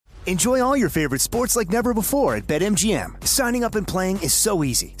Enjoy all your favorite sports like never before at BetMGM. Signing up and playing is so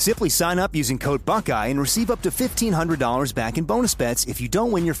easy. Simply sign up using code Buckeye and receive up to $1,500 back in bonus bets if you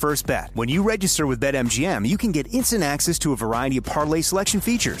don't win your first bet. When you register with BetMGM, you can get instant access to a variety of parlay selection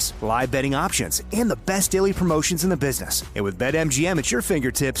features, live betting options, and the best daily promotions in the business. And with BetMGM at your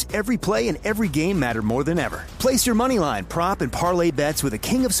fingertips, every play and every game matter more than ever. Place your moneyline, prop, and parlay bets with the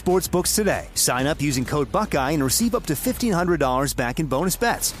king of sportsbooks today. Sign up using code Buckeye and receive up to $1,500 back in bonus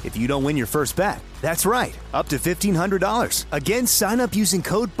bets if you don't win your first bet. That's right, up to $1,500. Again, sign up using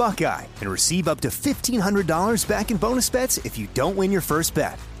code Buckeye and receive up to $1,500 back in bonus bets if you don't win your first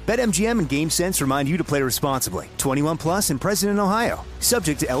bet. BetMGM and GameSense remind you to play responsibly. 21 plus and present in Ohio.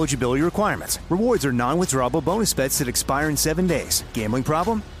 Subject to eligibility requirements. Rewards are non-withdrawable bonus bets that expire in 7 days. Gambling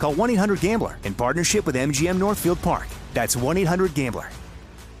problem? Call 1-800-GAMBLER in partnership with MGM Northfield Park. That's 1-800-GAMBLER.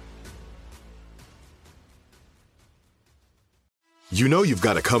 You know you've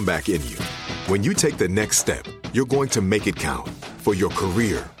got a comeback in you. When you take the next step, you're going to make it count. For your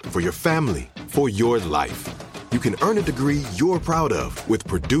career, for your family, for your life. You can earn a degree you're proud of with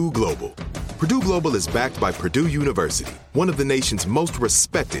Purdue Global. Purdue Global is backed by Purdue University, one of the nation's most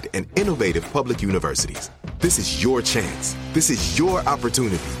respected and innovative public universities. This is your chance. This is your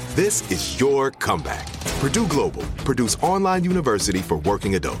opportunity. This is your comeback. Purdue Global, Purdue's online university for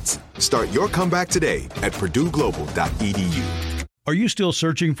working adults. Start your comeback today at purdueglobal.edu. Are you still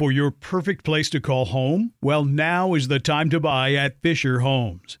searching for your perfect place to call home? Well, now is the time to buy at Fisher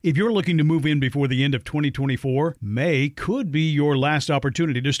Homes. If you're looking to move in before the end of 2024, May could be your last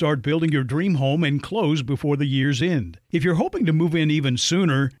opportunity to start building your dream home and close before the year's end. If you're hoping to move in even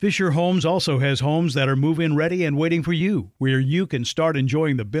sooner, Fisher Homes also has homes that are move-in ready and waiting for you, where you can start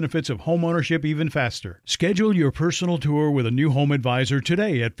enjoying the benefits of homeownership even faster. Schedule your personal tour with a new home advisor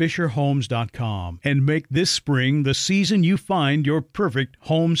today at FisherHomes.com and make this spring the season you find your perfect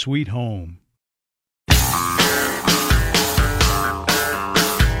home sweet home.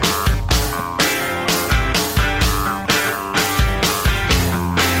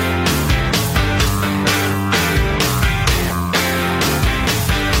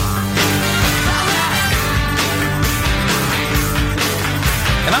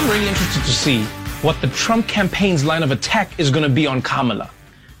 And I'm really interested to see what the Trump campaign's line of attack is going to be on Kamala,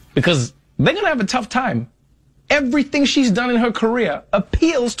 because they're going to have a tough time. Everything she's done in her career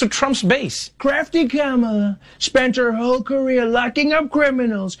appeals to Trump's base. Crafty Kamala spent her whole career locking up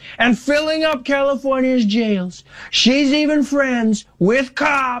criminals and filling up California's jails. She's even friends with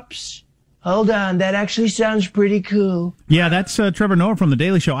cops. Hold on, that actually sounds pretty cool. Yeah, that's Trevor Noah from The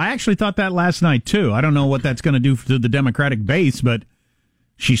Daily Show. I actually thought that last night, too. I don't know what that's going to do to the Democratic base, but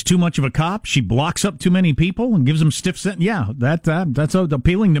she's too much of a cop. She blocks up too many people and gives them stiff sentence. Yeah, that's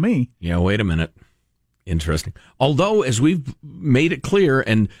appealing to me. Yeah, wait a minute. Interesting. Although, as we've made it clear,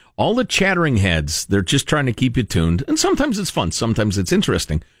 and all the chattering heads, they're just trying to keep you tuned. And sometimes it's fun. Sometimes it's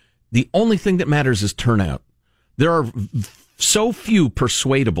interesting. The only thing that matters is turnout. There are so few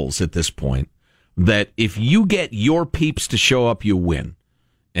persuadables at this point that if you get your peeps to show up, you win.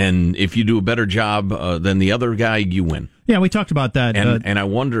 And if you do a better job than the other guy, you win. Yeah, we talked about that. And I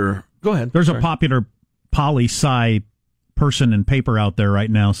wonder... Go ahead. There's a popular poli-sci person and paper out there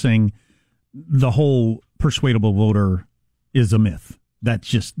right now saying the whole persuadable voter is a myth. That's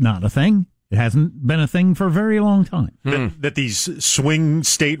just not a thing. It hasn't been a thing for a very long time. That these swing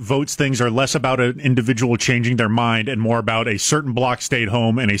state votes things are less about an individual changing their mind and more about a certain block stayed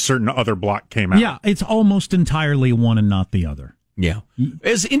home and a certain other block came out. Yeah, it's almost entirely one and not the other. Yeah.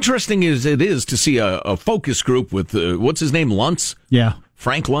 As interesting as it is to see a focus group with, what's his name, Luntz? Yeah.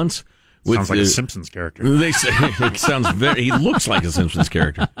 Frank Luntz. Sounds like a Simpsons character. They say it sounds he looks like a Simpsons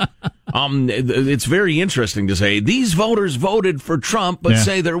character. It's very interesting to say these voters voted for Trump, but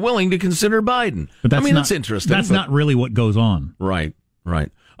say they're willing to consider Biden. But that's interesting. That's not really what goes on. Right.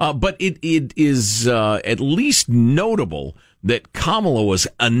 But it is at least notable that Kamala was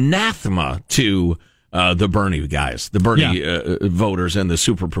anathema to the Bernie guys, the Bernie voters and the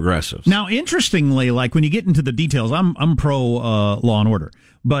super progressives. Now, interestingly, like when you get into the details, I'm pro law and order.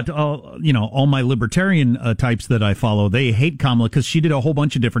 But, all my libertarian types that I follow, they hate Kamala because she did a whole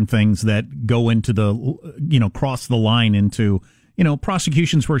bunch of different things that go into the, cross the line into,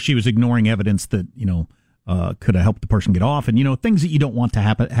 prosecutions where she was ignoring evidence that, could have helped the person get off and, things that you don't want to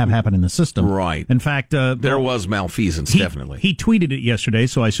have happen in the system. Right. In fact, there was malfeasance, definitely. He tweeted it yesterday,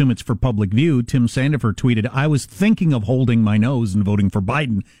 so I assume it's for public view. Tim Sandifer tweeted, I was thinking of holding my nose and voting for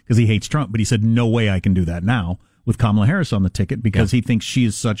Biden because he hates Trump, but he said, no way I can do that now with Kamala Harris on the ticket because he thinks she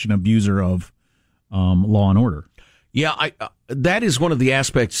is such an abuser of law and order. Yeah, that is one of the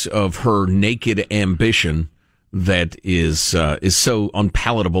aspects of her naked ambition that is so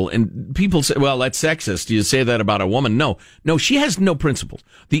unpalatable. And people say, well, that's sexist. You say that about a woman. No, she has no principles.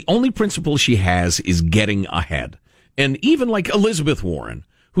 The only principle she has is getting ahead. And even like Elizabeth Warren,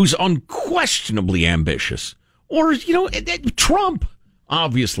 who's unquestionably ambitious, or, Trump,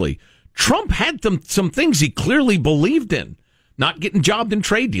 obviously. Trump had some things he clearly believed in. Not getting jobbed in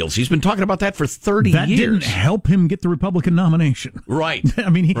trade deals. He's been talking about that for 30 years. That didn't help him get the Republican nomination. Right.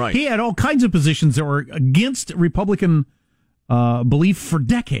 I mean, he had all kinds of positions that were against Republican belief for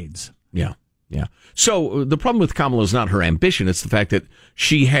decades. Yeah. So the problem with Kamala is not her ambition. It's the fact that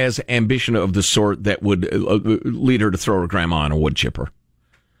she has ambition of the sort that would lead her to throw her grandma on a wood chipper.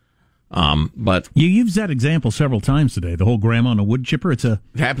 But you used that example several times today. The whole grandma on a wood chipper. It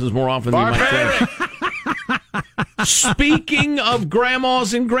happens more often than you might think. Speaking of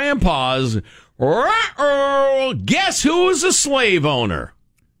grandmas and grandpas, guess who's a slave owner?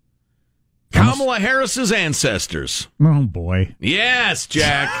 Kamala Harris's ancestors. Oh, boy. Yes,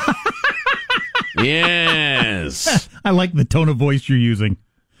 Jack. Yes. I like the tone of voice you're using.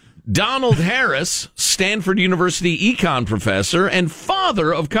 Donald Harris, Stanford University econ professor and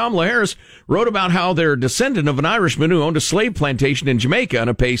father of Kamala Harris, wrote about how they're a descendant of an Irishman who owned a slave plantation in Jamaica in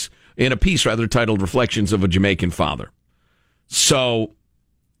a piece titled Reflections of a Jamaican Father. So,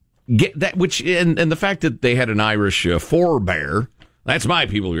 get that, and the fact that they had an Irish forebear, that's my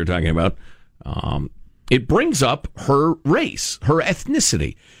people you're talking about, it brings up her race, her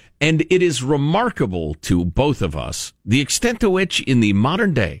ethnicity. And it is remarkable to both of us the extent to which, in the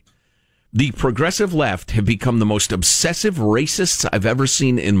modern day, the progressive left have become the most obsessive racists I've ever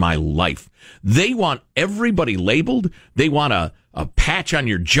seen in my life. They want everybody labeled. They want a patch on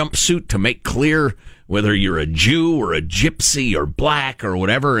your jumpsuit to make clear whether you're a Jew or a gypsy or black or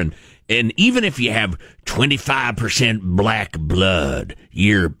whatever. And even if you have 25% black blood,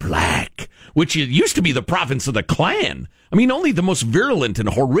 you're black, which used to be the province of the Klan. I mean, only the most virulent and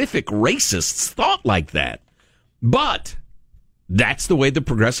horrific racists thought like that. But that's the way the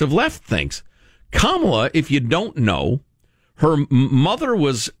progressive left thinks. Kamala, if you don't know, her mother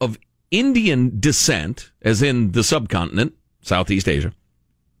was of Indian descent, as in the subcontinent, Southeast Asia.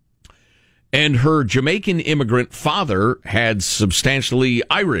 And her Jamaican immigrant father had substantially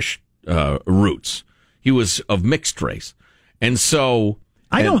Irish roots. He was of mixed race. And so...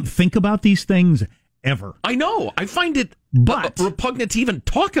 I don't think about these things ever. I know. I find it repugnant to even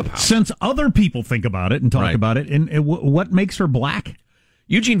talk about. Since other people think about it and talk about it, and what makes her black?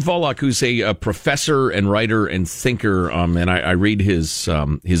 Eugene Volokh, who's a professor and writer and thinker, and I read his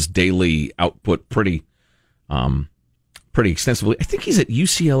daily output pretty extensively. I think he's at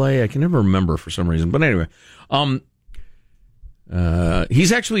UCLA. I can never remember for some reason. But anyway,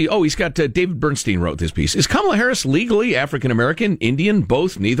 he's got David Bernstein wrote this piece. Is Kamala Harris legally African-American, Indian,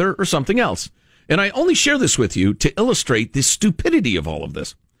 both, neither, or something else? And I only share this with you to illustrate the stupidity of all of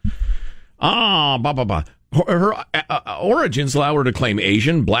this. Her origins allow her to claim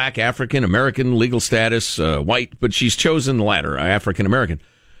Asian, black, African, American, legal status, white, but she's chosen the latter, African-American.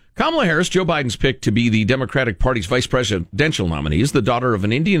 Kamala Harris, Joe Biden's pick to be the Democratic Party's vice presidential nominee, is the daughter of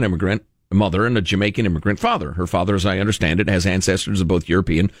an Indian immigrant mother and a Jamaican immigrant father. Her father, as I understand it, has ancestors of both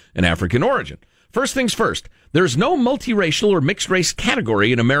European and African origin. First things first, there's no multiracial or mixed race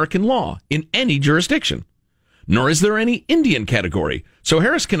category in American law in any jurisdiction. Nor is there any Indian category. So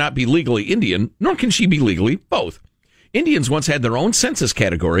Harris cannot be legally Indian, nor can she be legally both. Indians once had their own census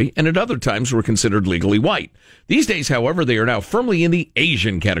category and at other times were considered legally white. These days, however, they are now firmly in the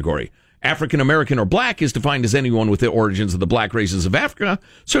Asian category. African American or black is defined as anyone with the origins of the black races of Africa,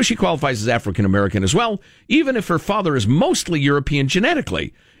 so she qualifies as African American as well, even if her father is mostly European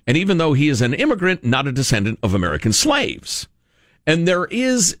genetically, and even though he is an immigrant, not a descendant of American slaves. And there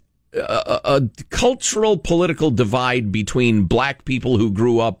is a cultural political divide between black people who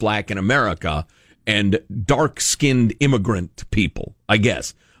grew up black in America and dark-skinned immigrant people, I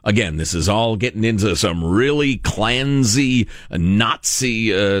guess. Again, this is all getting into some really Klansy,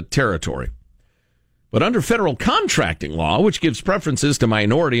 Nazi territory. But under federal contracting law, which gives preferences to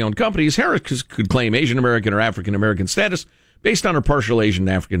minority-owned companies, Harris could claim Asian American or African American status based on her partial Asian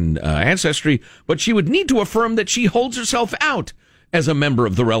African ancestry, but she would need to affirm that she holds herself out as a member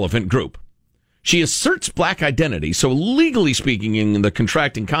of the relevant group. She asserts black identity, so legally speaking, in the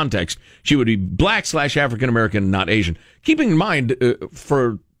contracting context, she would be black/African American, not Asian. Keeping in mind,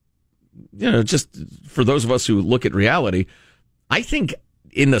 just for those of us who look at reality, I think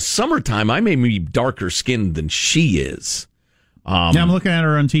in the summertime I may be darker skinned than she is. I'm looking at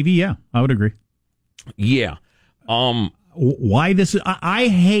her on TV. Yeah, I would agree. Yeah. Why this? I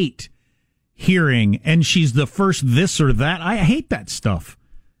hate hearing, and she's the first this or that. I hate that stuff.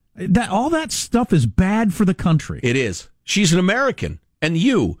 All that stuff is bad for the country. It is. She's an American. And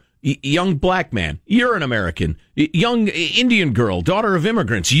you, young black man, you're an American. Young Indian girl, daughter of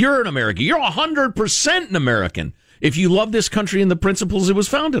immigrants, you're an American. You're 100% an American if you love this country and the principles it was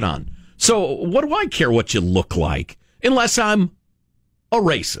founded on. So what do I care what you look like? Unless I'm a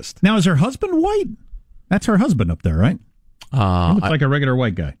racist. Now, is her husband white? That's her husband up there, right? He looks like a regular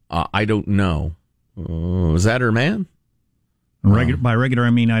white guy. I don't know. Is that her man? By regular, I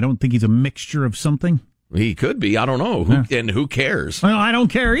mean I don't think he's a mixture of something. He could be. I don't know. And who cares? Well, I don't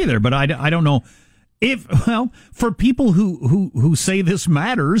care either, but I don't know. For people who say this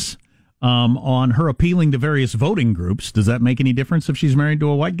matters on her appealing to various voting groups, does that make any difference if she's married to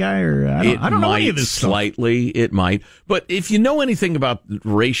a white guy? Or I don't know any of this slightly, stuff. It might. But if you know anything about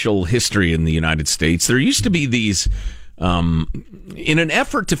racial history in the United States, there used to be these... in an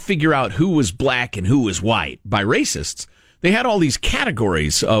effort to figure out who was black and who was white by racists, they had all these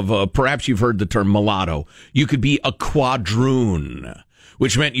categories of, perhaps you've heard the term mulatto. You could be a quadroon,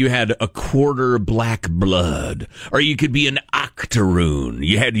 which meant you had a quarter black blood. Or you could be an octoroon.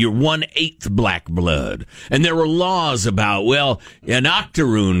 You had your 1/8 black blood. And there were laws about, well, an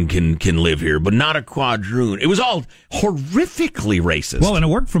octoroon can live here, but not a quadroon. It was all horrifically racist. Well, and it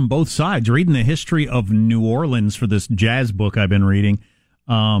worked from both sides. Reading the history of New Orleans for this jazz book I've been reading,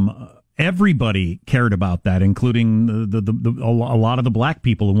 everybody cared about that, including a lot of the black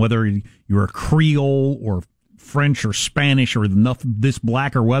people, and whether you're a Creole or French or Spanish or enough this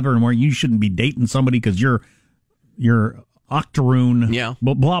black or whether, and where you shouldn't be dating somebody because you're octoroon,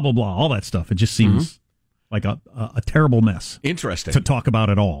 blah blah blah, all that stuff. It just seems like a terrible mess. Interesting to talk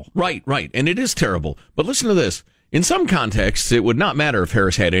about at all. Right, and it is terrible. But listen to this. In some contexts, it would not matter if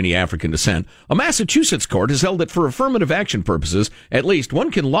Harris had any African descent. A Massachusetts court has held that for affirmative action purposes, at least,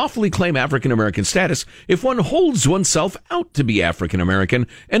 one can lawfully claim African-American status if one holds oneself out to be African-American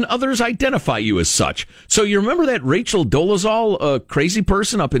and others identify you as such. So you remember that Rachel Dolezal, a crazy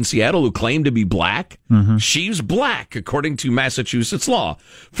person up in Seattle who claimed to be black? Mm-hmm. She's black, according to Massachusetts law.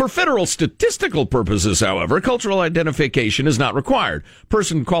 For federal statistical purposes, however, cultural identification is not required.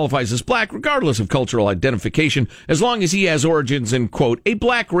 Person qualifies as black regardless of cultural identification, as long as he has origins in, quote, a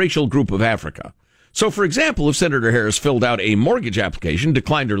black racial group of Africa. So, for example, if Senator Harris filled out a mortgage application,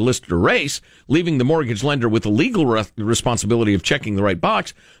 declined her list her race, leaving the mortgage lender with the legal responsibility of checking the right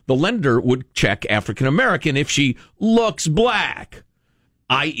box, the lender would check African American if she looks black,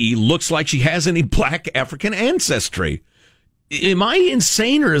 i.e. looks like she has any black African ancestry. Am I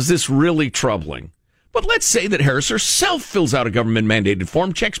insane, or is this really troubling? But let's say that Harris herself fills out a government-mandated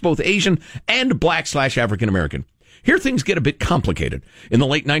form, checks both Asian and black/African American. Here things get a bit complicated. In the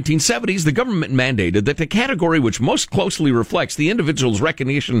late 1970s, the government mandated that the category which most closely reflects the individual's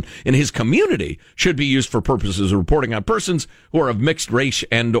recognition in his community should be used for purposes of reporting on persons who are of mixed race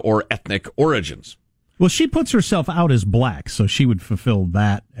and or ethnic origins. Well, she puts herself out as black, so she would fulfill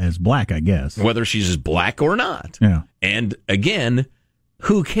that as black, I guess. Whether she's black or not. Yeah. And again,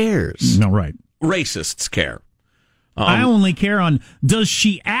 who cares? No, right. Racists care. I only care on, does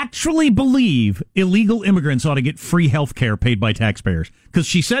she actually believe illegal immigrants ought to get free health care paid by taxpayers? Because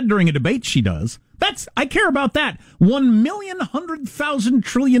she said during a debate she does. I care about that 1,100,000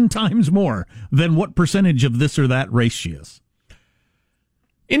 trillion times more than what percentage of this or that race she is.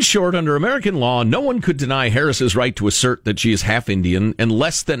 In short, under American law, no one could deny Harris's right to assert that she is half Indian and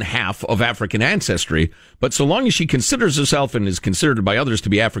less than half of African ancestry, but so long as she considers herself and is considered by others to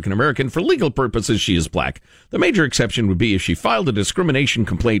be African American, for legal purposes she is black. The major exception would be if she filed a discrimination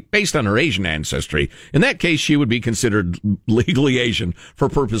complaint based on her Asian ancestry. In that case, she would be considered legally Asian for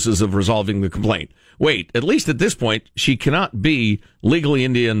purposes of resolving the complaint. Wait, at least at this point, she cannot be legally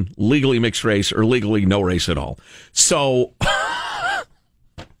Indian, legally mixed race, or legally no race at all. So...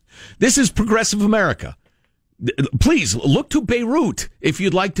 This is progressive America. Please look to Beirut if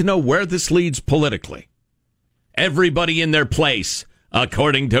you'd like to know where this leads politically. Everybody in their place,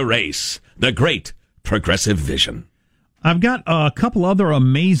 according to race. The great progressive vision. I've got a couple other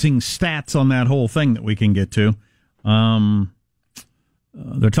amazing stats on that whole thing that we can get to.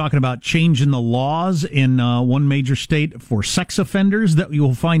 They're talking about changing the laws in one major state for sex offenders that you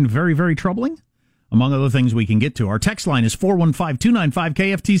will find very, very troubling. Among other things we can get to. Our text line is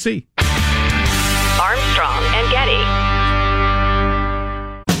 415-295-KFTC. Armstrong and Getty.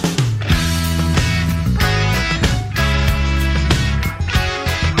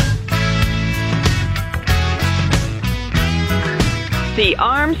 The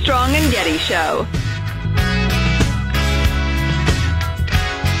Armstrong and Getty Show.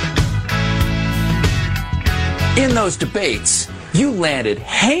 In those debates, you landed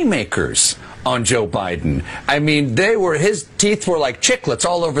haymakers on Joe Biden. I mean, his teeth were like chiclets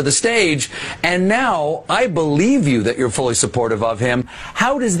all over the stage, and now I believe you that you're fully supportive of him.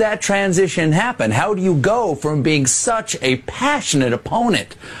 How does that transition happen? How do you go from being such a passionate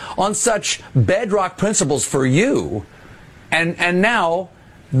opponent on such bedrock principles for you, and now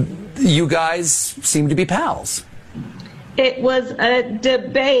you guys seem to be pals? It was a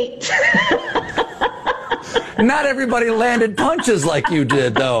debate. Not everybody landed punches like you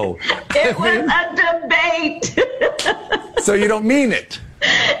did, though. It was a debate. So you don't mean it?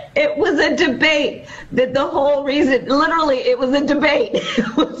 It was a debate. That the whole reason, literally, it was a debate.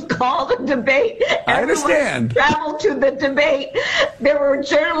 It was called a debate. I understand. Everyone traveled to the debate. There were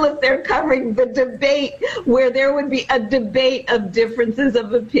journalists there covering the debate, where there would be a debate of differences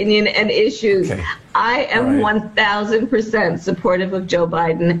of opinion and issues. Okay. I am 1,000% supportive of Joe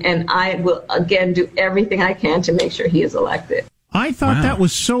Biden, and I will, again, do everything I can to make sure he is elected. I thought that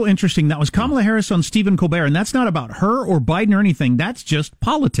was so interesting. That was Kamala Harris on Stephen Colbert, and that's not about her or Biden or anything. That's just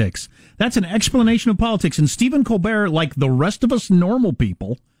politics. That's an explanation of politics. And Stephen Colbert, like the rest of us normal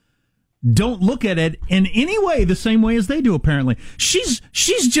people, don't look at it in any way the same way as they do, apparently. She's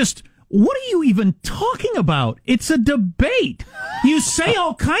just... What are you even talking about? It's a debate. You say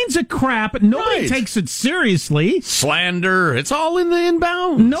all kinds of crap. Nobody takes it seriously. Slander. It's all in the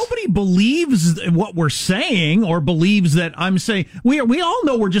inbound. Nobody believes what we're saying or believes that I'm saying. We all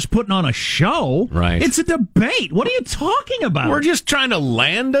know we're just putting on a show. Right. It's a debate. What are you talking about? We're just trying to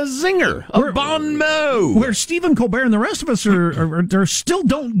land a zinger, a bon mot. Where Stephen Colbert and the rest of us are still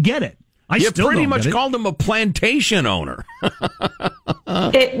don't get it. You pretty much called him a plantation owner.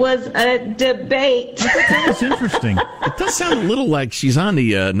 It was a debate. That's interesting. It does sound a little like she's on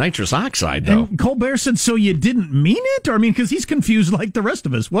the nitrous oxide, though. And Colbert said, so you didn't mean it? Or, I mean, because he's confused like the rest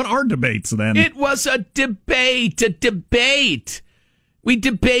of us. What are debates, then? It was a debate. We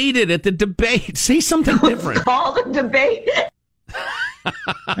debated at the debate. Say something different. It was called a debate.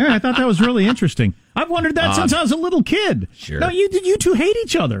 Yeah, I thought that was really interesting. I've wondered that since I was a little kid. Sure. No, you two hate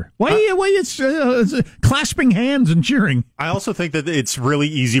each other. Why it's clasping hands and cheering? I also think that it's really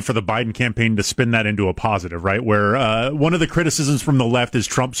easy for the Biden campaign to spin that into a positive, right? Where one of the criticisms from the left is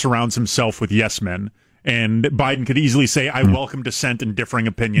Trump surrounds himself with yes men. And Biden could easily say, I welcome dissent and differing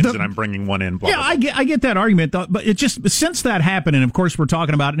opinions, and I'm bringing one in. Blah, yeah, blah, blah. I get that argument, though, but it just, since that happened, and of course we're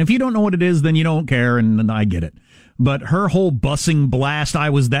talking about it, and if you don't know what it is, then you don't care, and I get it. But her whole busing blast,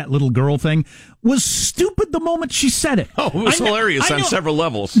 I was that little girl thing, was stupid the moment she said it. Oh, it was hilarious on several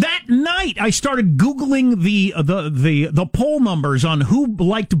levels. That night, I started Googling the poll numbers on who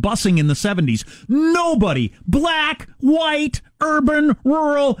liked busing in the 70s. Nobody. Black, white, urban,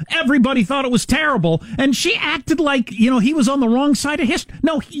 rural, everybody thought it was terrible. And she acted like, he was on the wrong side of history.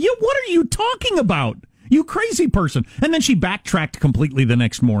 No, what are you talking about? You crazy person. And then she backtracked completely the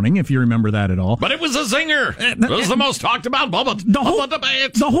next morning, if you remember that at all. But it was a zinger. It was the most talked about moment of the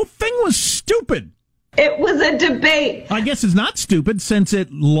debate. The whole thing was stupid. It was a debate. I guess it's not stupid since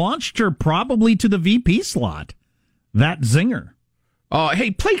it launched her probably to the VP slot. That zinger.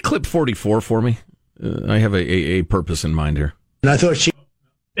 Hey, play clip 44 for me. I have a purpose in mind here. And I thought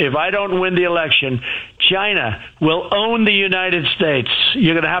if I don't win the election, China will own the United States.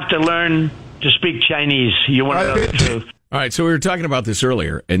 You're going to have to learn to speak Chinese. You want to know the truth. All right, so we were talking about this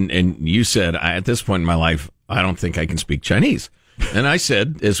earlier, and you said, at this point in my life, I don't think I can speak Chinese. And I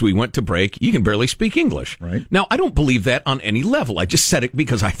said, as we went to break, you can barely speak English. Right. Now, I don't believe that on any level. I just said it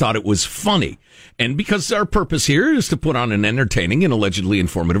because I thought it was funny. And because our purpose here is to put on an entertaining and allegedly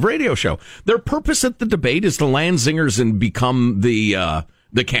informative radio show. Their purpose at the debate is to land zingers and become the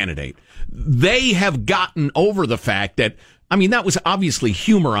candidate. They have gotten over the fact that, that was obviously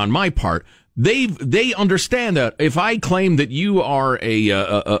humor on my part. They understand that if I claim that you are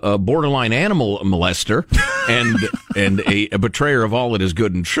a borderline animal molester and a betrayer of all that is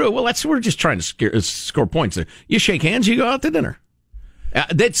good and true, well, we're just trying to score points. You shake hands, you go out to dinner.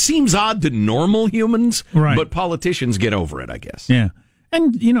 That seems odd to normal humans, right? But politicians get over it, I guess. Yeah,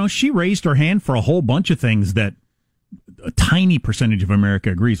 and she raised her hand for a whole bunch of things that a tiny percentage of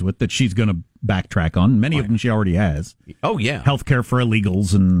America agrees with, that she's going to backtrack on. Many of them she already has. Oh, yeah. Healthcare for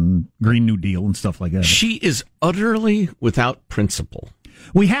illegals and Green New Deal and stuff like that. She is utterly without principle.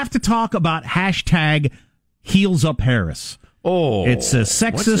 We have to talk about hashtag Heels Up Harris. Oh, it's a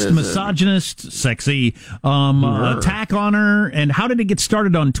sexist, misogynist, sexy attack on her. And how did it get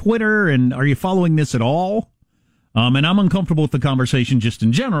started on Twitter? And are you following this at all? And I'm uncomfortable with the conversation just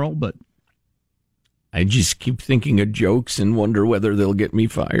in general, but I just keep thinking of jokes and wonder whether they'll get me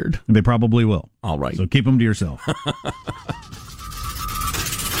fired. They probably will. All right. So keep them to yourself.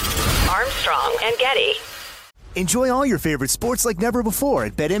 Armstrong and Getty. Enjoy all your favorite sports like never before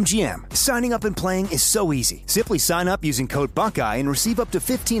at BetMGM. Signing up and playing is so easy. Simply sign up using code Buckeye and receive up to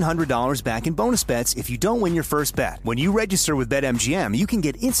 $1,500 back in bonus bets if you don't win your first bet. When you register with BetMGM, you can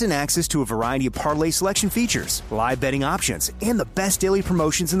get instant access to a variety of parlay selection features, live betting options, and the best daily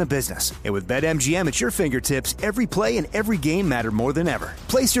promotions in the business. And with BetMGM at your fingertips, every play and every game matter more than ever.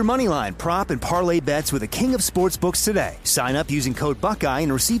 Place your moneyline, prop, and parlay bets with the king of sportsbooks today. Sign up using code Buckeye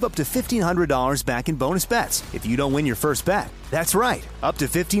and receive up to $1,500 back in bonus bets if you don't win your first bet. That's right, up to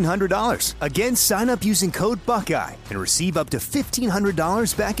 $1,500. Again, sign up using code Buckeye and receive up to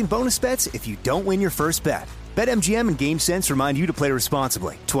 $1,500 back in bonus bets if you don't win your first bet. BetMGM and GameSense remind you to play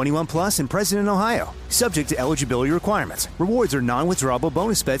responsibly. 21 plus and present in Ohio. Subject to eligibility requirements. Rewards are non-withdrawable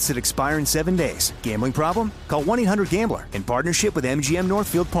bonus bets that expire in 7 days. Gambling problem? Call 1-800-GAMBLER in partnership with MGM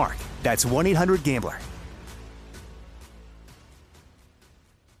Northfield Park. That's 1-800-GAMBLER.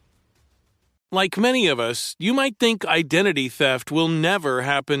 Like many of us, you might think identity theft will never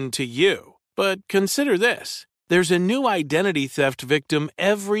happen to you. But consider this. There's a new identity theft victim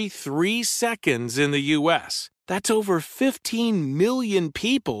every 3 seconds in the U.S. That's over 15 million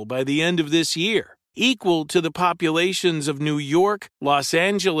people by the end of this year, equal to the populations of New York, Los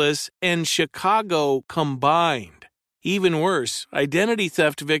Angeles, and Chicago combined. Even worse, identity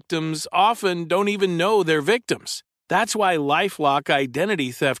theft victims often don't even know they're victims. That's why LifeLock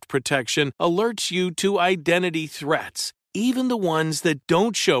Identity Theft Protection alerts you to identity threats, even the ones that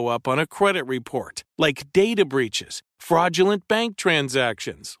don't show up on a credit report, like data breaches, fraudulent bank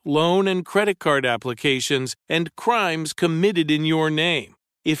transactions, loan and credit card applications, and crimes committed in your name.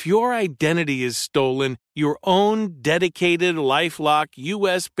 If your identity is stolen, your own dedicated LifeLock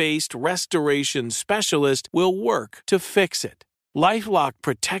U.S.-based restoration specialist will work to fix it. LifeLock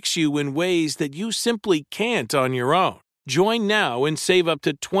protects you in ways that you simply can't on your own. Join now and save up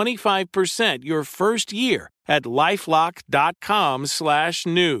to 25% your first year at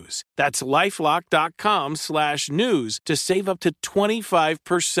LifeLock.com/news. That's LifeLock.com/news to save up to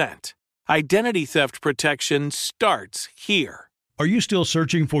 25%. Identity theft protection starts here. Are you still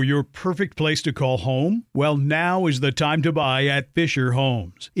searching for your perfect place to call home? Well, now is the time to buy at Fisher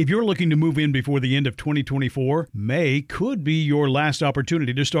Homes. If you're looking to move in before the end of 2024, May could be your last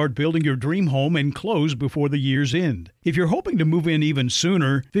opportunity to start building your dream home and close before the year's end. If you're hoping to move in even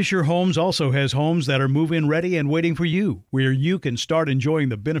sooner, Fisher Homes also has homes that are move-in ready and waiting for you, where you can start enjoying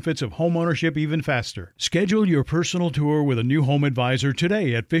the benefits of homeownership even faster. Schedule your personal tour with a new home advisor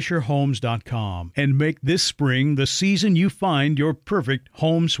today at FisherHomes.com and make this spring the season you find your perfect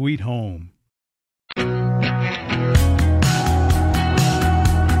home sweet home.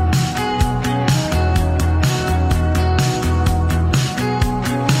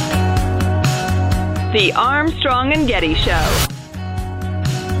 The Armstrong and Getty Show.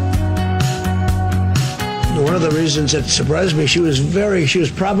 One of the reasons that surprised me, she was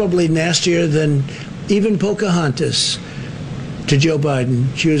probably nastier than even Pocahontas to Joe Biden.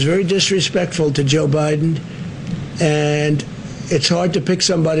 She was very disrespectful to Joe Biden, and it's hard to pick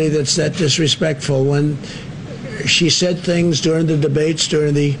somebody that's that disrespectful. When she said things during the debates,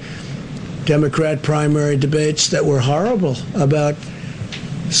 during the Democrat primary debates, that were horrible about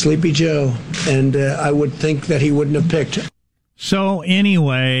Sleepy Joe, and I would think that he wouldn't have picked her. So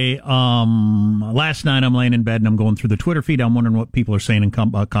anyway, last night I'm laying in bed and I'm going through the Twitter feed. I'm wondering what people are saying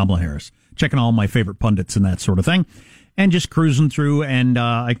about Kamala Harris, checking all my favorite pundits and that sort of thing, and just cruising through. And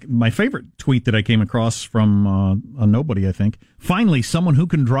my favorite tweet that I came across from a nobody, I think, finally someone who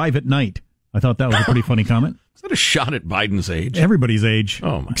can drive at night. I thought that was a pretty funny comment. Is that a shot at Biden's age? Everybody's age.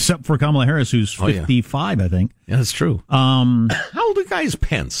 Oh, my. Except for Kamala Harris, who's 55, I think. Yeah, that's true. How old a guy is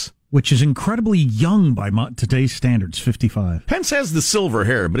Pence? Which is incredibly young by today's standards, 55. Pence has the silver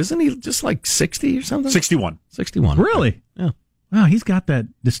hair, but isn't he just like 60 or something? 61. 61. Really? Yeah. Wow, he's got that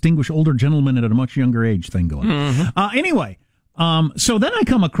distinguished older gentleman at a much younger age thing going. Mm-hmm. Anyway, so then I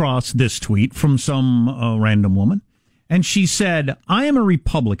come across this tweet from some random woman, and she said, I am a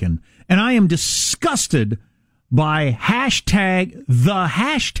Republican, and I am disgusted by the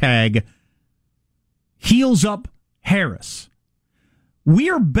hashtag heels up Harris.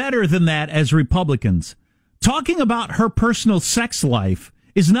 We are better than that as Republicans. Talking about her personal sex life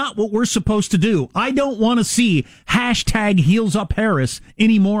is not what we're supposed to do. I don't want to see hashtag heels up Harris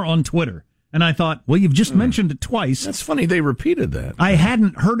anymore on Twitter. And I thought, well, you've just mentioned it twice. That's funny they repeated that. I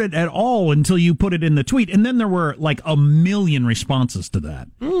hadn't heard it at all until you put it in the tweet. And then there were like a million responses to that.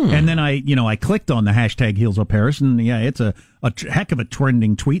 And then I clicked on the hashtag heels up Harris, and yeah, it's a heck of a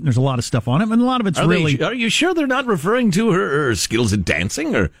trending tweet, and there's a lot of stuff on it, and a lot of it's are you sure they're not referring to her skills at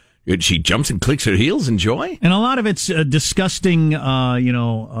dancing, or she jumps and clicks her heels in joy? And a lot of it's disgusting,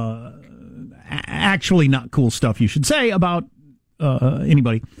 actually not cool stuff you should say about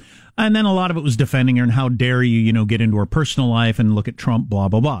anybody. And then a lot of it was defending her and how dare you, get into her personal life and look at Trump, blah,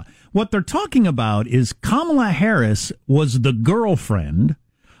 blah, blah. What they're talking about is Kamala Harris was the girlfriend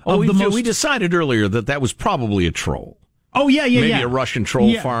of the most... We decided earlier that was probably a troll. Oh, yeah. Maybe a Russian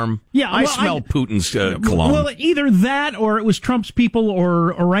troll farm. Yeah, I smell Putin's cologne. Well, either that or it was Trump's people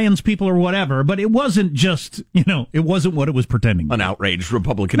or Iran's people or whatever, but it wasn't just, it wasn't what it was pretending. An outraged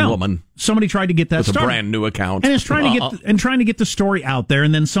Republican woman. Somebody tried to get that with started. A brand new account. And it's trying to get the story out there,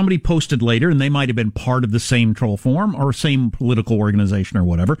 and then somebody posted later, and they might have been part of the same troll forum or same political organization or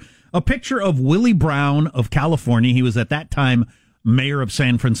whatever, a picture of Willie Brown of California. He was at that time mayor of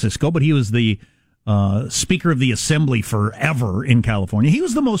San Francisco, but he was the Speaker of the Assembly forever in California. He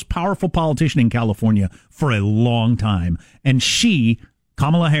was the most powerful politician in California for a long time. And she,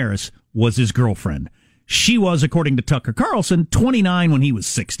 Kamala Harris, was his girlfriend. She was, according to Tucker Carlson, 29 when he was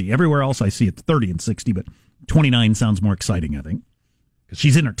 60. Everywhere else I see it's 30 and 60, but 29 sounds more exciting, I think, because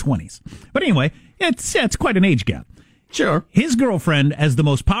she's in her 20s. But anyway, it's quite an age gap. Sure. His girlfriend, as the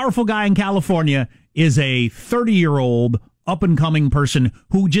most powerful guy in California, is a 30-year-old up-and-coming person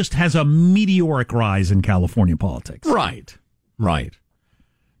who just has a meteoric rise in California politics. Right.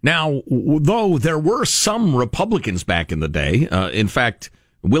 Now, though there were some Republicans back in the day, in fact,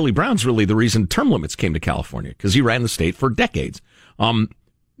 Willie Brown's really the reason term limits came to California, because he ran the state for decades. Once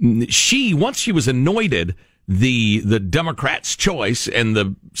she was anointed the Democrats' choice and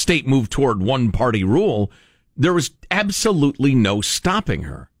the state moved toward one-party rule, there was absolutely no stopping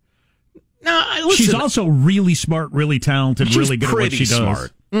her. Now, listen, she's also really smart, really talented, really good at what she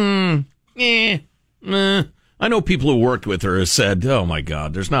does. I know people who worked with her have said, "Oh my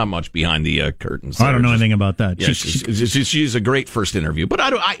God, there's not much behind the curtains." I don't know anything about that. Yeah, she's a great first interview, but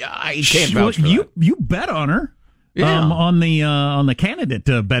I can't vouch for that. You bet on her. On the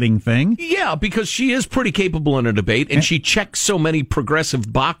candidate betting thing. Yeah, because she is pretty capable in a debate, and she checks so many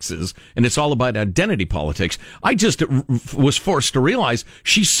progressive boxes, and it's all about identity politics. I just was forced to realize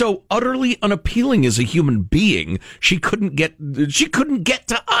she's so utterly unappealing as a human being. She couldn't get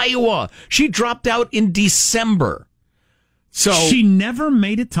to Iowa. She dropped out in December. So she never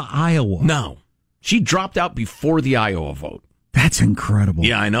made it to Iowa. No, she dropped out before the Iowa vote. That's incredible.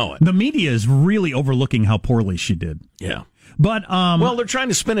 Yeah, I know it. The media is really overlooking how poorly she did. Yeah. But, well, they're trying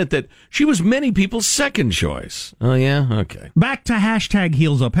to spin it that she was many people's second choice. Oh, yeah? Okay. Back to hashtag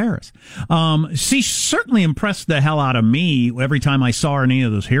Heels Up Harris. She certainly impressed the hell out of me every time I saw her in any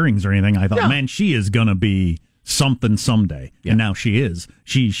of those hearings or anything. I thought, man, she is going to be something someday. Yeah. And now she is.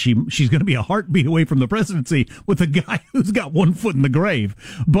 She's going to be a heartbeat away from the presidency with a guy who's got one foot in the grave.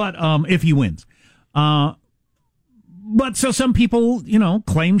 But, if he wins. But so some people,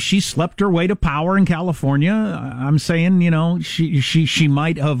 claim she slept her way to power in California. I'm saying, she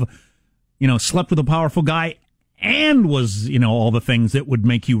might have, slept with a powerful guy and was, all the things that would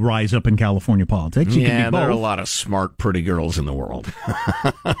make you rise up in California politics. You there are a lot of smart, pretty girls in the world.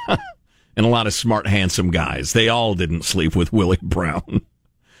 And a lot of smart, handsome guys. They all didn't sleep with Willie Brown.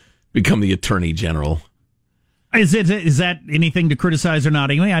 Become the Attorney General. Is that anything to criticize or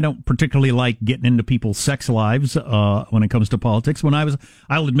not? Anyway, I don't particularly like getting into people's sex lives when it comes to politics.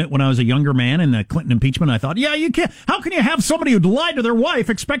 I'll admit, when I was a younger man in the Clinton impeachment, I thought, you can't. How can you have somebody who lied to their wife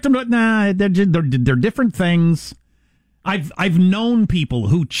expect them to? Nah, they're different things. I've known people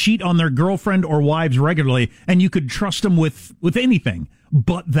who cheat on their girlfriend or wives regularly, and you could trust them with anything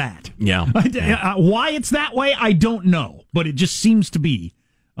but that. Yeah. Why it's that way, I don't know, but it just seems to be.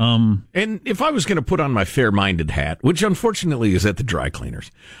 And if I was going to put on my fair-minded hat, which unfortunately is at the dry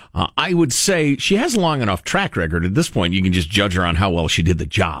cleaners, I would say she has a long enough track record. At this point, you can just judge her on how well she did the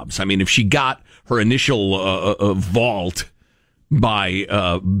jobs. I mean, if she got her initial vault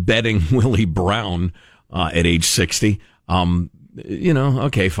by betting Willie Brown at age 60,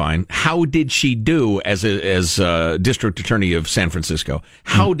 okay, fine. How did she do as district attorney of San Francisco?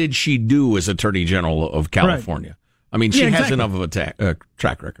 How did she do as attorney general of California? Right. I mean, she has enough of a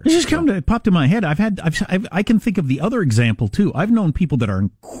track record. It just popped in my head. I can think of the other example too. I've known people that are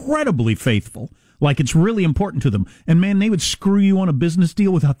incredibly faithful, like it's really important to them, and man, they would screw you on a business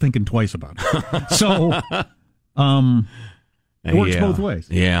deal without thinking twice about it. So, it works both ways.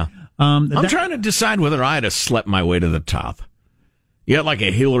 Yeah. I'm trying to decide whether I'd have slept my way to the top. You got like a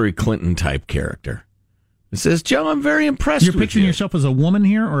Hillary Clinton type character. It says, Joe, I'm very impressed with you. You're picturing yourself as a woman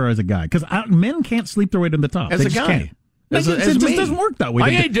here or as a guy? Because men can't sleep their way to the top. As a guy. It just doesn't work that way.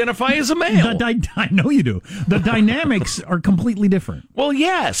 I identify as a male. I know you do. The dynamics are completely different. Well,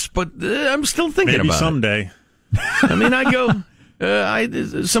 yes, but I'm still thinking about it. Maybe someday. I mean, I go,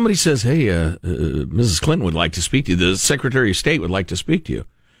 somebody says, hey, Mrs. Clinton would like to speak to you. The Secretary of State would like to speak to you.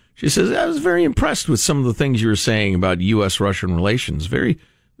 She says, I was very impressed with some of the things you were saying about U.S.-Russian relations. Very,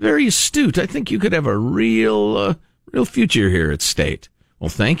 very astute. I think you could have a real future here at State. Well,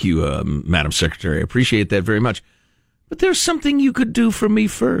 thank you, Madam Secretary. I appreciate that very much. But there's something you could do for me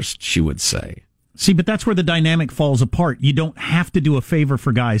first, she would say. See, but that's where the dynamic falls apart. You don't have to do a favor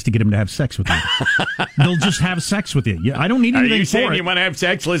for guys to get them to have sex with you. They'll just have sex with you. I don't need anything for it. Are you saying you want to have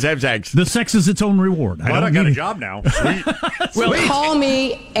sex? Let's have sex. The sex is its own reward. But I got a job now. Sweet. Well, call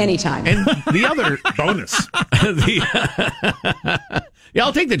me anytime. And the other bonus. Yeah,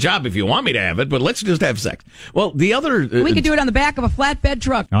 I'll take the job if you want me to have it, but let's just have sex. Well, the other... we could do it on the back of a flatbed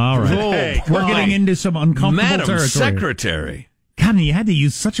truck. All right. Hey, we're getting into some uncomfortable Madam territory. Secretary. God, you had to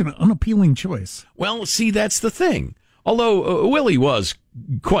use such an unappealing choice. Well, see, that's the thing. Although Willie was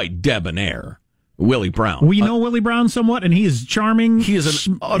quite debonair, Willie Brown. Well, you know Willie Brown somewhat, and he is charming. He is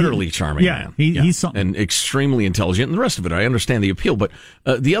an utterly charming man. He's something. And extremely intelligent, and the rest of it, I understand the appeal. But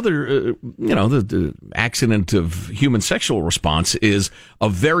the other, the accident of human sexual response is a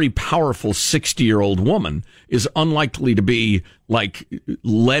very powerful 60-year-old woman is unlikely to be, like,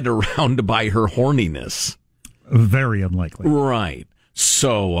 led around by her horniness. Very unlikely. Right.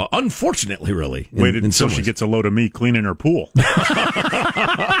 So, unfortunately, really. Wait until she gets a load of me cleaning her pool.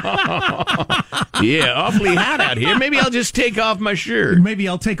 Yeah, awfully hot out here. Maybe I'll just take off my shirt. Maybe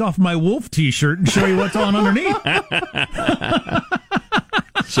I'll take off my wolf T-shirt and show you what's on underneath.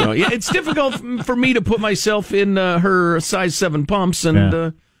 So, yeah, it's difficult for me to put myself in her size 7 pumps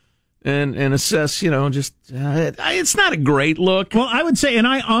and assess, it's not a great look. Well, I would say, and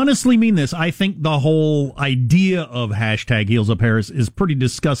I honestly mean this, I think the whole idea of hashtag Heels Up Harris is pretty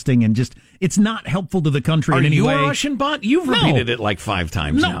disgusting and just, it's not helpful to the country in any way. Are you a Russian bot? You've repeated it like 5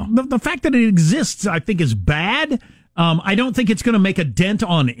 times now. The fact that it exists, I think, is bad. I don't think it's going to make a dent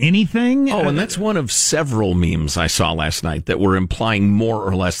on anything. Oh, and that's one of several memes I saw last night that were implying more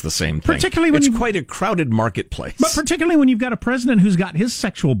or less the same thing. Particularly when it's quite a crowded marketplace. But particularly when you've got a president who's got his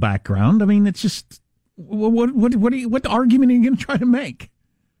sexual background. I mean, it's just what argument are you going to try to make?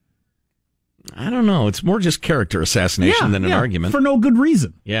 I don't know. It's more just character assassination than an argument. For no good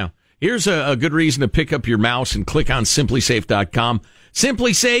reason. Yeah. Here's a good reason to pick up your mouse and click on SimpliSafe.com.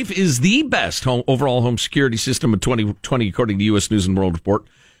 SimpliSafe is the best overall home security system of 2020, according to U.S. News and World Report.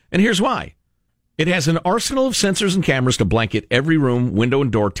 And here's why. It has an arsenal of sensors and cameras to blanket every room, window,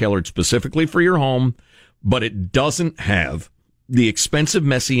 and door tailored specifically for your home, but it doesn't have the expensive,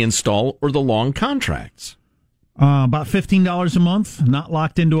 messy install or the long contracts. About $15 a month, not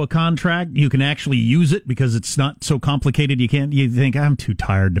locked into a contract. You can actually use it because it's not so complicated. You think, I'm too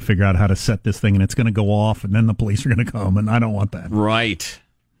tired to figure out how to set this thing and it's going to go off and then the police are going to come and I don't want that. Right.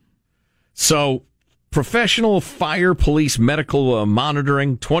 So, professional fire, police, medical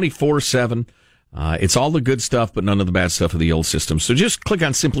monitoring 24/7. It's all the good stuff, but none of the bad stuff of the old system. So just click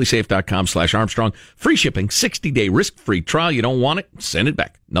on SimpliSafe.com/Armstrong. Free shipping, 60-day risk-free trial. You don't want it? Send it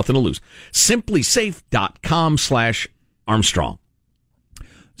back. Nothing to lose. SimpliSafe.com/Armstrong.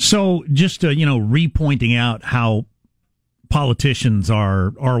 So just, re-pointing out how politicians are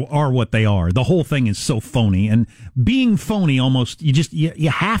what they are. The whole thing is so phony. And being phony almost, you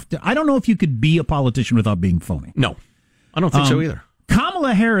have to. I don't know if you could be a politician without being phony. No, I don't think so either.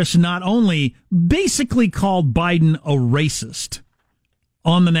 Kamala Harris not only basically called Biden a racist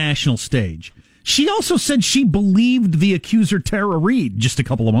on the national stage, she also said she believed the accuser Tara Reid just a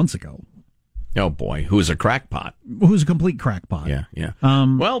couple of months ago. Oh, boy, who is a crackpot. Who's a complete crackpot. Yeah.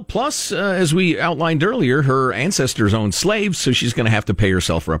 Well, plus, as we outlined earlier, her ancestors owned slaves, so she's going to have to pay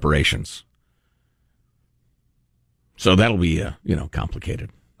herself reparations. So that'll be,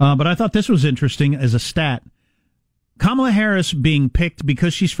 complicated. But I thought this was interesting as a stat. Kamala Harris being picked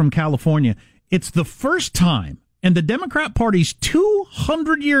because she's from California, it's the first time in the Democrat Party's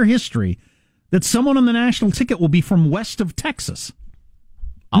 200-year history that someone on the national ticket will be from west of Texas.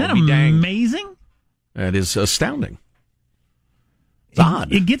 Isn't that amazing? That is astounding. It's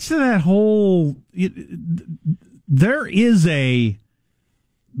odd. It gets to that whole... There is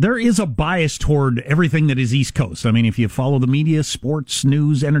a bias toward everything that is East Coast. I mean, if you follow the media, sports,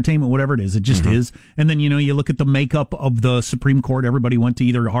 news, entertainment, whatever it is, it just is. And then, you look at the makeup of the Supreme Court. Everybody went to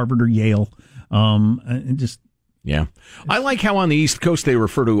either Harvard or Yale. Yeah. I like how on the East Coast they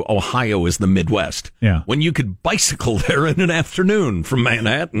refer to Ohio as the Midwest. Yeah. When you could bicycle there in an afternoon from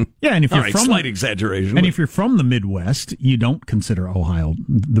Manhattan. Yeah, and if you're slight exaggeration. And if you're from the Midwest, you don't consider Ohio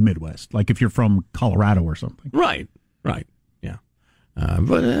the Midwest. Like if you're from Colorado or something. Right. Yeah.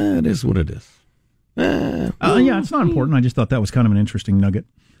 But it is what it is. Yeah, it's not important. I just thought that was kind of an interesting nugget.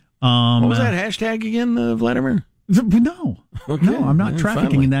 What was that hashtag again, Vladimir? No. Okay. No, I'm not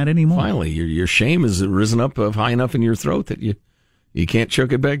trafficking in that anymore. Finally, your shame has risen up high enough in your throat that you You can't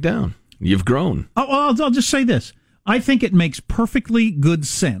choke it back down. You've grown. Oh, well, I'll just say this. I think it makes perfectly good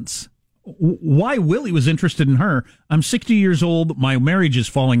sense why Willie was interested in her. I'm 60 years old. My marriage is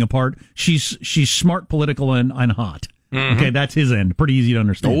falling apart. She's smart, political, and hot. Mm-hmm. Okay, that's his end. Pretty easy to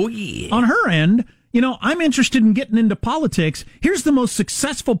understand. Oh, yeah. On her end, I'm interested in getting into politics. Here's the most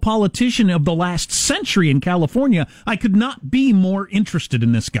successful politician of the last century in California. I could not be more interested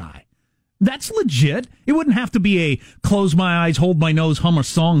in this guy. That's legit. It wouldn't have to be a close my eyes, hold my nose, hum a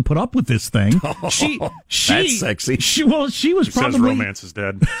song, put up with this thing. She that's sexy. She was probably says romance is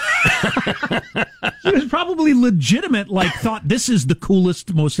dead. She was probably legitimate. Thought this is the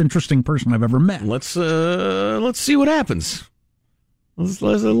coolest, most interesting person I've ever met. Let's see what happens. Let's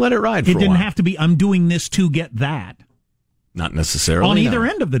let it ride. It didn't have to be. I'm doing this to get that. Not necessarily on either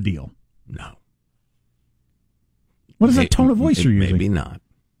end of the deal. No. What is that tone of voice you're using? Maybe not.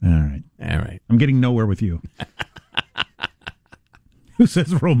 All right. I'm getting nowhere with you. Who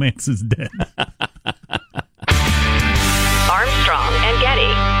says romance is dead? Armstrong and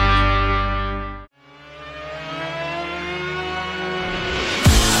Getty.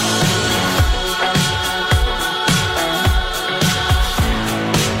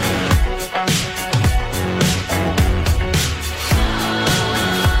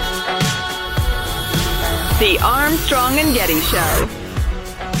 The Armstrong and Getty Show.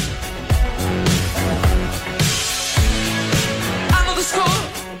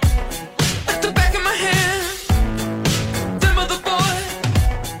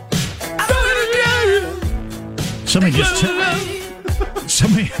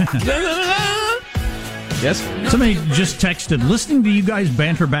 Somebody just texted, listening to you guys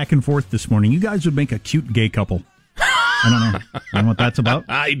banter back and forth this morning, you guys would make a cute gay couple. I don't know what that's about.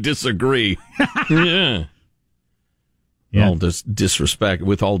 I disagree. Yeah. All disrespect,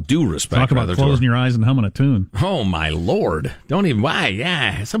 with all due respect. Talk about closing your eyes and humming a tune. Oh, my Lord. Don't even, why?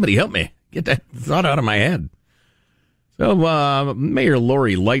 Yeah, somebody help me. Get that thought out of my head. So, Mayor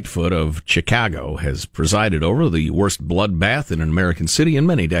Lori Lightfoot of Chicago has presided over the worst bloodbath in an American city in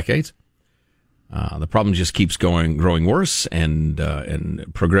many decades. The problem just keeps growing worse, and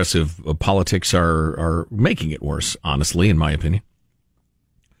progressive politics are making it worse, honestly, in my opinion.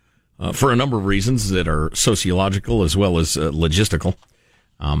 For a number of reasons that are sociological as well as logistical.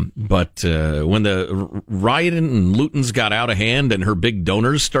 But when the rioting and lootings got out of hand and her big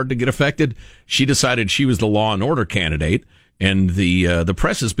donors started to get affected, she decided she was the law and order candidate. And the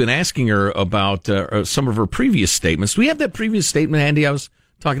press has been asking her about some of her previous statements. Do we have that previous statement, Andy, I was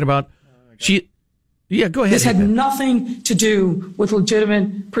talking about? Yeah, go ahead. This had nothing to do with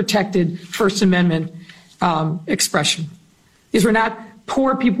legitimate, protected First Amendment expression. These were not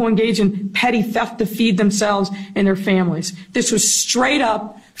poor people engaged in petty theft to feed themselves and their families. This was straight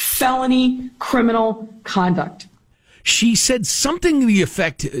up felony criminal conduct. She said something to the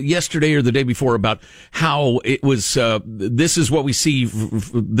effect yesterday or the day before about how it was, this is what we see,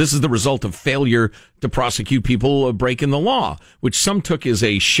 this is the result of failure to prosecute people breaking the law, which some took as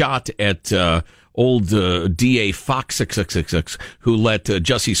a shot at old DA Fox 666, who let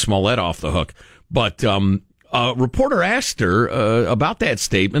Jussie Smollett off the hook. But a reporter asked her about that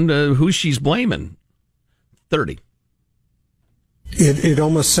statement, who she's blaming. 30. It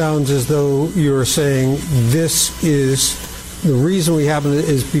almost sounds as though you're saying this is the reason we have it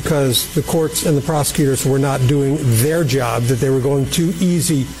is because the courts and the prosecutors were not doing their job, that they were going too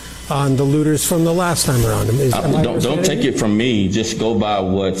easy on the looters from the last time around. Don't take it from me. Just go by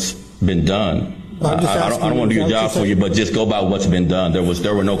what's been done. I don't want to do your job for you, but just go by what's been done.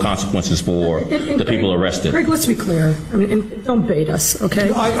 There were no consequences for the people arrested. Greg, let's be clear. I mean, and don't bait us, okay?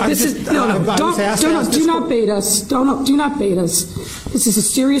 Do not bait us. Do not bait us. This is a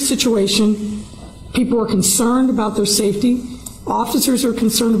serious situation. People are concerned about their safety. Officers are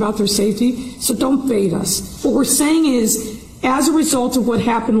concerned about their safety. So don't bait us. What we're saying is, as a result of what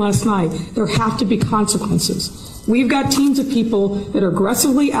happened last night, there have to be consequences. We've got teams of people that are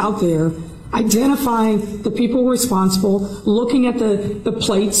aggressively out there identifying the people responsible, looking at the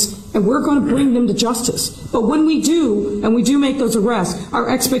plates, and we're going to bring them to justice. But when we do, and we do make those arrests, our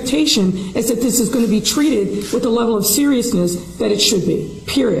expectation is that this is going to be treated with the level of seriousness that it should be,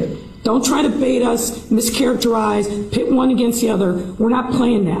 period. Don't try to bait us, mischaracterize, pit one against the other. We're not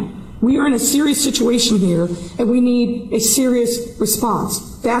playing that. We are in a serious situation here, and we need a serious response.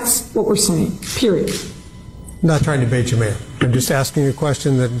 That's what we're saying, period. I'm not trying to bait you, Mayor. I'm just asking a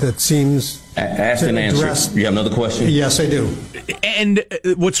question that seems ask and answer. You have another question? Yes, I do. And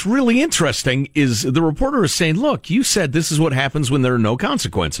what's really interesting is the reporter is saying, look, you said this is what happens when there are no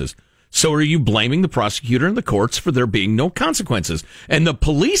consequences. So are you blaming the prosecutor and the courts for there being no consequences? And the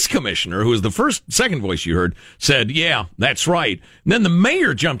police commissioner, who was the second voice you heard, said, yeah, that's right. And then the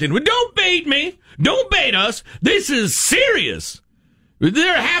mayor jumped in with, don't bait me. Don't bait us. This is serious.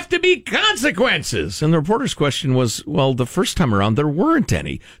 There have to be consequences. And the reporter's question was, well, the first time around, there weren't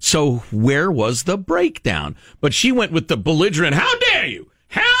any. So where was the breakdown? But she went with the belligerent, how dare you?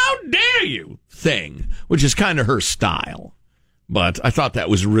 How dare you thing, which is kind of her style. But I thought that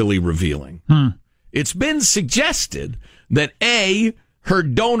was really revealing. It's been suggested that, A, her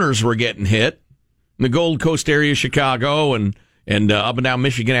donors were getting hit in the Gold Coast area, Chicago, and up and down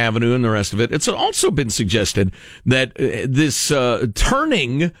Michigan Avenue and the rest of it. It's also been suggested that this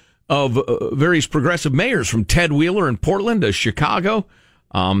turning of various progressive mayors from Ted Wheeler in Portland to Chicago,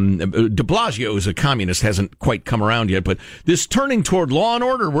 de Blasio, is a communist, hasn't quite come around yet, but this turning toward law and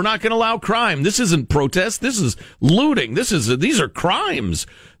order, we're not going to allow crime. This isn't protest. This is looting. These are crimes.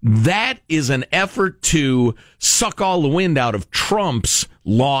 That is an effort to suck all the wind out of Trump's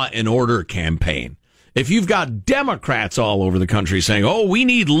law and order campaign. If you've got Democrats all over the country saying, oh, we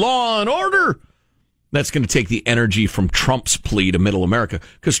need law and order, that's going to take the energy from Trump's plea to middle America.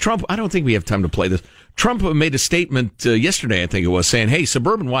 Because Trump, I don't think we have time to play this. Trump made a statement yesterday, I think it was, saying, hey,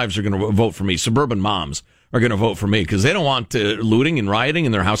 suburban wives are going to vote for me. Suburban moms are going to vote for me because they don't want looting and rioting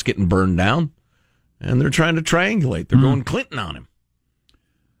and their house getting burned down. And they're trying to triangulate. They're going Clinton on him.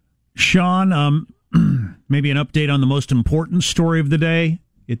 Sean, maybe an update on the most important story of the day.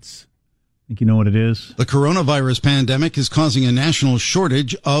 I think you know what it is. The coronavirus pandemic is causing a national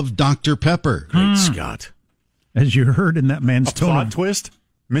shortage of Dr. Pepper. Great Scott. As you heard in that man's tone. Plot twist,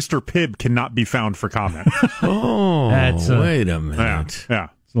 Mr. Pibb cannot be found for comment. Wait a minute. Yeah.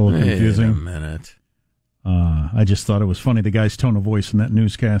 It's a little confusing. Wait a minute. I just thought it was funny, the guy's tone of voice in that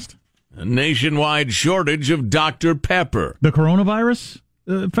newscast. A nationwide shortage of Dr. Pepper. The coronavirus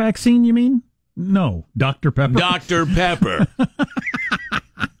vaccine, you mean? No, Dr. Pepper. Dr. Pepper.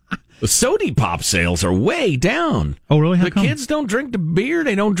 The soda pop sales are way down. Oh, really? How come? Kids don't drink the beer.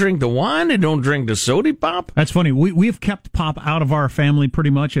 They don't drink the wine. They don't drink the soda pop. That's funny. We've kept pop out of our family pretty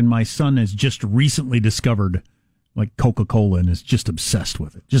much, and my son has just recently discovered like Coca-Cola and is just obsessed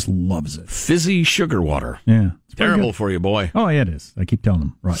with it. Just loves it. Fizzy sugar water. Yeah. It's terrible for you, boy. Oh, yeah, it is. I keep telling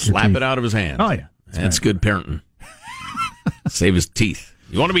him. Right, slap it out of his hand. Oh, yeah. That's good parenting. Save his teeth.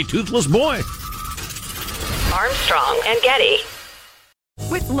 You want to be toothless, boy? Armstrong and Getty.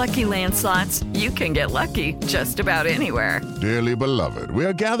 With Lucky Land Slots, you can get lucky just about anywhere. Dearly beloved, we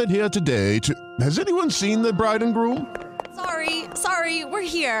are gathered here today to... Has anyone seen the bride and groom? Sorry, we're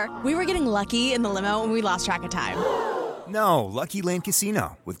here. We were getting lucky in the limo and we lost track of time. No, Lucky Land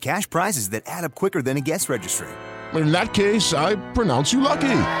Casino, with cash prizes that add up quicker than a guest registry. In that case, I pronounce you lucky.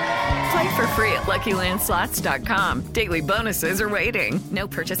 Play for free at LuckyLandSlots.com. Daily bonuses are waiting. No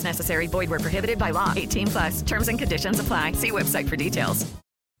purchase necessary. Void where prohibited by law. 18+. Terms and conditions apply. See website for details.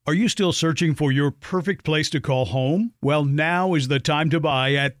 Are you still searching for your perfect place to call home? Well, now is the time to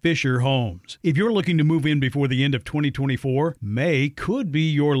buy at Fisher Homes. If you're looking to move in before the end of 2024, May could be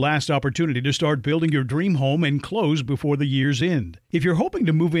your last opportunity to start building your dream home and close before the year's end. If you're hoping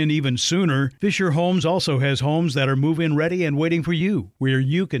to move in even sooner, Fisher Homes also has homes that are move-in ready and waiting for you, where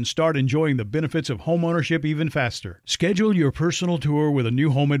you can start enjoying the benefits of homeownership even faster. Schedule your personal tour with a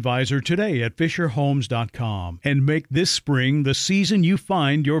new home advisor today at FisherHomes.com and make this spring the season you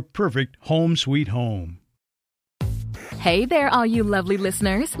find your perfect home sweet home. Hey there, all you lovely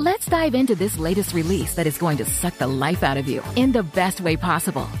listeners. Let's dive into this latest release that is going to suck the life out of you in the best way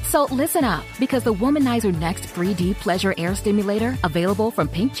possible. So listen up, because the Womanizer Next 3D Pleasure Air Stimulator, available from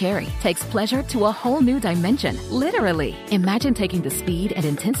Pink Cherry, takes pleasure to a whole new dimension, literally. Imagine taking the speed and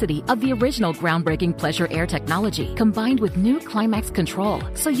intensity of the original groundbreaking Pleasure Air technology, combined with new Climax control,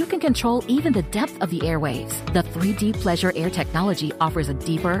 so you can control even the depth of the airwaves. The 3D Pleasure Air technology offers a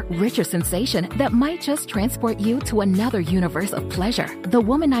deeper, richer sensation that might just transport you to another universe of pleasure. The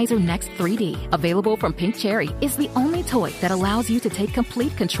Womanizer Next 3D, available from Pink Cherry, is the only toy that allows you to take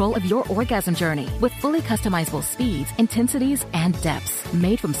complete control of your orgasm journey with fully customizable speeds, intensities, and depths.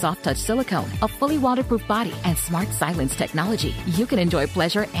 Made from soft touch silicone, a fully waterproof body, and smart silence technology, you can enjoy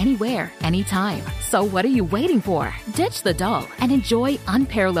pleasure anywhere, anytime. So what are you waiting for? Ditch the doll and enjoy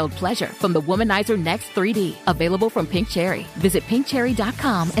unparalleled pleasure from the Womanizer Next 3D, available from Pink Cherry. Visit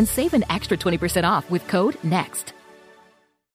pinkcherry.com and save an extra 20% off with code NEXT.